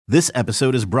This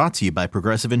episode is brought to you by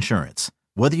Progressive Insurance.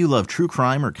 Whether you love true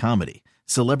crime or comedy,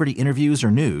 celebrity interviews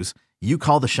or news, you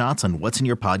call the shots on what's in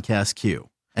your podcast queue.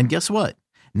 And guess what?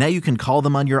 Now you can call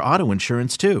them on your auto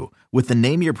insurance too with the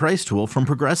Name Your Price tool from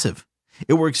Progressive.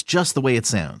 It works just the way it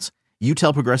sounds. You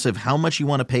tell Progressive how much you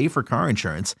want to pay for car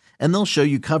insurance, and they'll show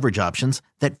you coverage options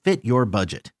that fit your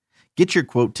budget. Get your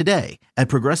quote today at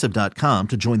Progressive.com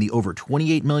to join the over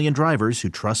 28 million drivers who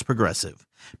trust Progressive.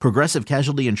 Progressive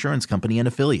Casualty Insurance Company and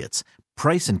Affiliates.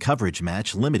 Price and coverage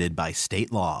match limited by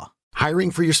state law. Hiring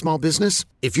for your small business?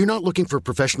 If you're not looking for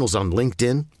professionals on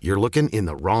LinkedIn, you're looking in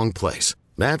the wrong place.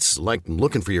 That's like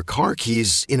looking for your car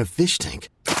keys in a fish tank.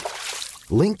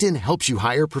 LinkedIn helps you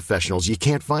hire professionals you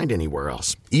can't find anywhere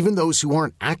else, even those who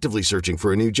aren't actively searching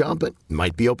for a new job but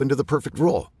might be open to the perfect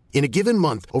role. In a given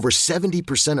month, over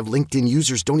 70% of LinkedIn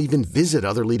users don't even visit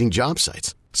other leading job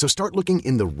sites. So start looking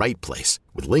in the right place.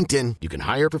 With LinkedIn, you can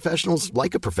hire professionals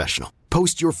like a professional.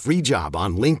 Post your free job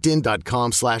on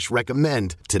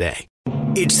linkedin.com/recommend today.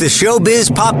 It's the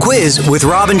Showbiz Pop Quiz with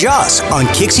Rob and Joss on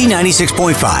Kixie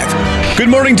 96.5. Good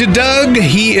morning to Doug.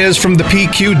 He is from the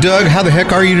PQ. Doug, how the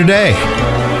heck are you today?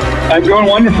 I'm doing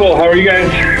wonderful. How are you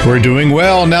guys? We're doing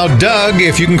well. Now, Doug,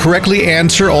 if you can correctly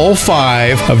answer all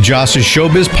 5 of Joss's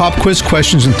Showbiz Pop Quiz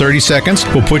questions in 30 seconds,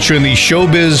 we'll put you in the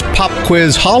Showbiz Pop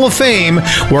Quiz Hall of Fame,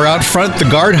 where out front the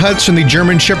guard huts and the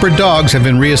German Shepherd dogs have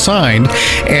been reassigned.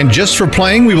 And just for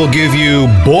playing, we will give you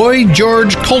Boy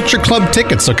George Culture Club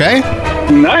tickets, okay?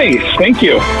 Nice. Thank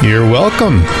you. You're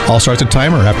welcome. I'll start the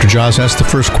timer after Joss asks the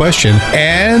first question.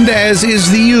 And as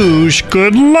is the usual,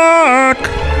 good luck.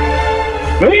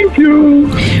 Thank you.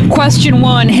 Question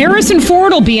 1. Harrison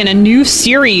Ford will be in a new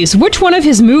series. Which one of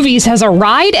his movies has a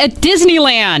ride at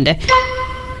Disneyland?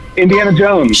 Indiana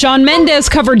Jones. Shawn Mendes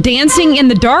covered Dancing in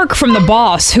the Dark from The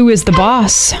Boss. Who is The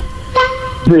Boss?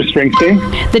 Bruce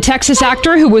Springsteen. The Texas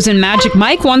actor who was in Magic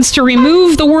Mike wants to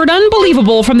remove the word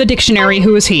unbelievable from the dictionary.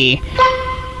 Who is he?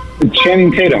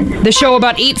 Channing Tatum. The show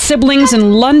about 8 siblings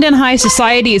in London high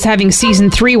society is having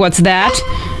season 3. What's that?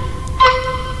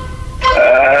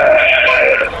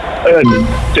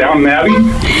 Downton Abbey.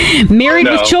 Married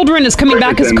with Children is coming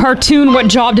back as a cartoon. What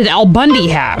job did Al Bundy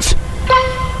have?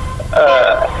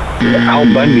 Al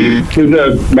Bundy. He's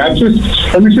a mattress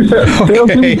furniture salesman.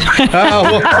 Okay.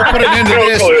 We'll put an end to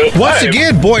this. Once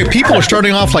again, boy, people are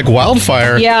starting off like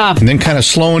wildfire. Yeah. And then kind of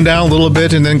slowing down a little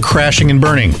bit and then crashing and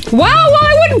burning. Wow, well,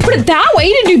 I wouldn't put it that way.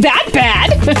 You didn't do that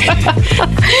bad.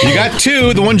 You got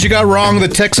 2. The ones you got wrong, the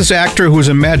Texas actor who was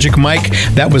in Magic Mike,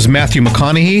 that was Matthew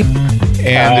McConaughey.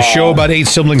 And the show about 8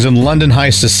 siblings in London high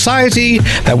society,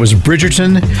 that was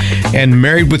Bridgerton. And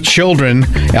Married with Children,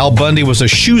 Al Bundy was a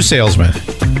shoe salesman.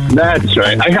 That's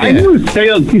right. I knew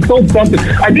sales. He sold something.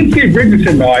 I did see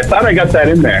Bridgerton, though. I thought I got that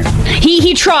in there.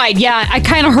 He tried. Yeah, I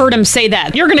kind of heard him say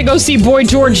that. You're going to go see Boy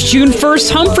George June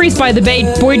 1st. Humphreys by the Bay,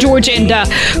 Boy George and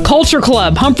Culture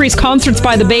Club. Humphreys Concerts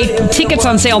by the Bay. Tickets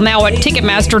on sale now at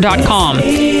Ticketmaster.com.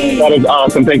 That is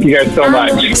awesome. Thank you guys so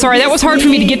much. Sorry, that was hard for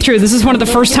me to get through. This is one of the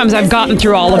first times I've gotten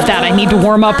through all of that. I need to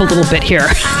warm up a little bit here.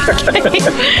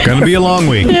 Gonna be a long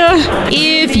week. Yeah.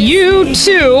 If you,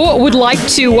 too, would like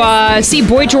to see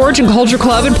Boy George and Culture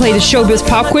Club and play the Showbiz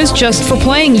Pop Quiz just for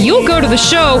playing, you'll go to the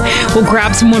show. We'll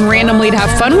grab someone randomly to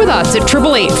have fun with us at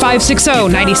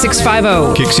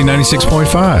 888-560-9650. Kixie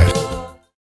 96.5.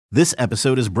 This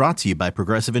episode is brought to you by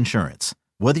Progressive Insurance.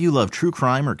 Whether you love true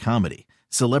crime or comedy,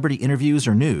 celebrity interviews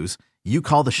or news, you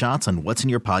call the shots on what's in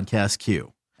your podcast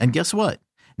queue. And guess what?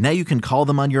 Now you can call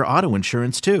them on your auto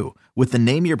insurance too with the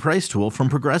Name Your Price tool from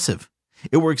Progressive.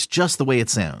 It works just the way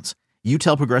it sounds. You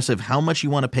tell Progressive how much you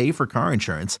want to pay for car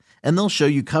insurance, and they'll show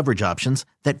you coverage options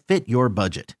that fit your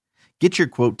budget. Get your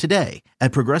quote today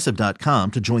at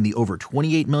Progressive.com to join the over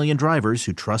 28 million drivers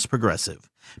who trust Progressive.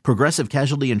 Progressive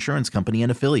Casualty Insurance Company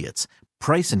and Affiliates.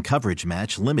 Price and coverage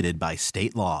match limited by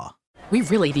state law. We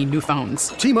really need new phones.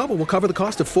 T-Mobile will cover the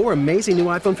cost of 4 amazing new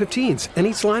iPhone 15s, and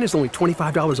each line is only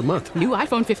 $25 a month. New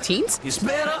iPhone 15s? It's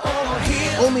better over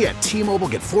here. Only at T-Mobile,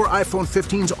 get 4 iPhone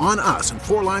 15s on us and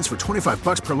 4 lines for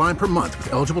 $25 per line per month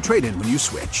with eligible trade-in when you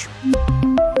switch.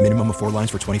 Minimum of 4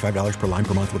 lines for $25 per line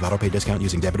per month with autopay discount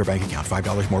using debit or bank account.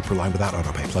 $5 more per line without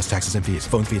autopay, plus taxes and fees.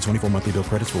 Phone fee at 24 monthly bill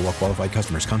credits for well-qualified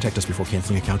customers. Contact us before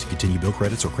canceling account to continue bill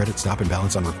credits or credit stop and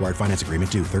balance on required finance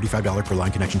agreement due. $35 per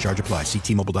line connection charge applies. See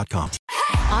T-Mobile.com.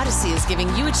 Odyssey is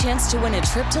giving you a chance to win a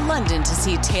trip to London to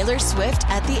see Taylor Swift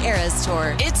at the Eras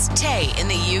Tour. It's Tay in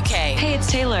the UK. Hey,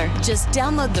 it's Taylor. Just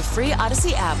download the free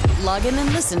Odyssey app, log in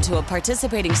and listen to a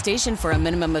participating station for a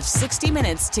minimum of 60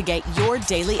 minutes to get your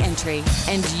daily entry.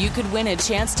 And you could win a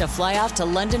chance to fly off to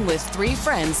London with 3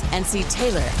 friends and see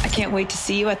Taylor. I can't wait to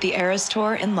see you at the Eras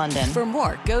Tour in London. For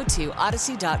more, go to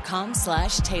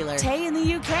odyssey.com/Taylor. Tay in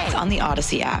the UK. It's on the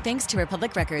Odyssey app. Thanks to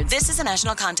Republic Records. This is a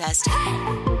national contest.